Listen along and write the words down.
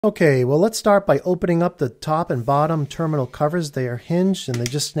Okay, well let's start by opening up the top and bottom terminal covers. They are hinged and they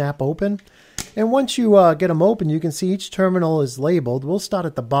just snap open. And once you get them open, you can see each terminal is labeled. We'll start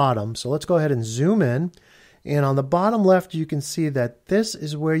at the bottom. So let's go ahead and zoom in. And on the bottom left, you can see that this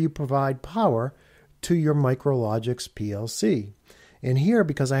is where you provide power to your MicroLogix PLC. And here,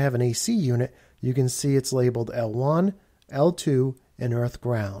 because I have an AC unit, you can see it's labeled L1, L2, and earth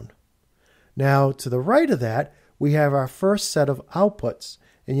ground. Now, to the right of that, we have our first set of outputs.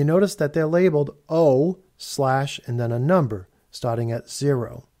 And you notice that they're labeled O/ and then a number starting at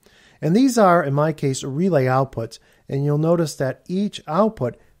 0. And these are, in my case, relay outputs. And you'll notice that each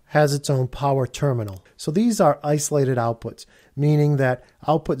output has its own power terminal. So these are isolated outputs, meaning that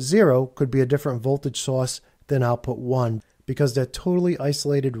output 0 could be a different voltage source than output 1 because they're totally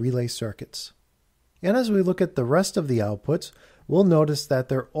isolated relay circuits. And as we look at the rest of the outputs, we'll notice that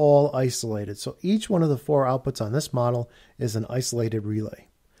they're all isolated. So each one of the 4 outputs on this model is an isolated relay.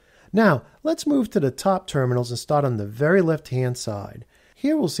 Now, let's move to the top terminals and start on the very left-hand side.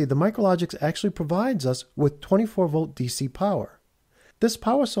 Here we'll see the MicroLogix actually provides us with 24-volt DC power. This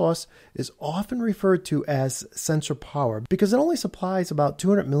power source is often referred to as sensor power because it only supplies about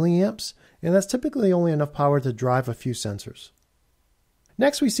 200 milliamps, and that's typically only enough power to drive a few sensors.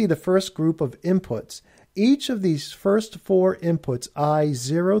 Next, we see the first group of inputs. Each of these first 4 inputs,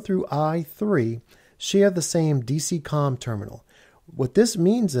 I0 through I3, share the same DC COM terminal. What this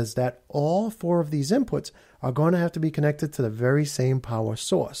means is that all 4 of these inputs are going to have to be connected to the very same power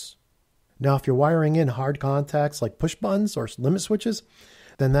source. Now, if you're wiring in hard contacts like push buttons or limit switches,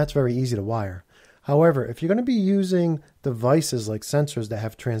 then that's very easy to wire. However, if you're going to be using devices like sensors that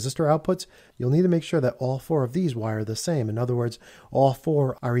have transistor outputs, you'll need to make sure that all 4 of these wire the same. In other words, all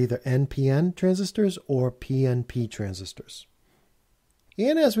 4 are either NPN transistors or PNP transistors.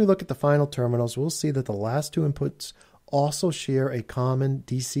 And as we look at the final terminals, we'll see that the last 2 inputs also share a common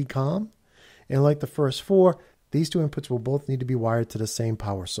DC COM. And like the first 4, these 2 inputs will both need to be wired to the same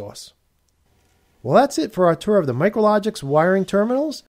power source. Well, that's it for our tour of the MicroLogix wiring terminals.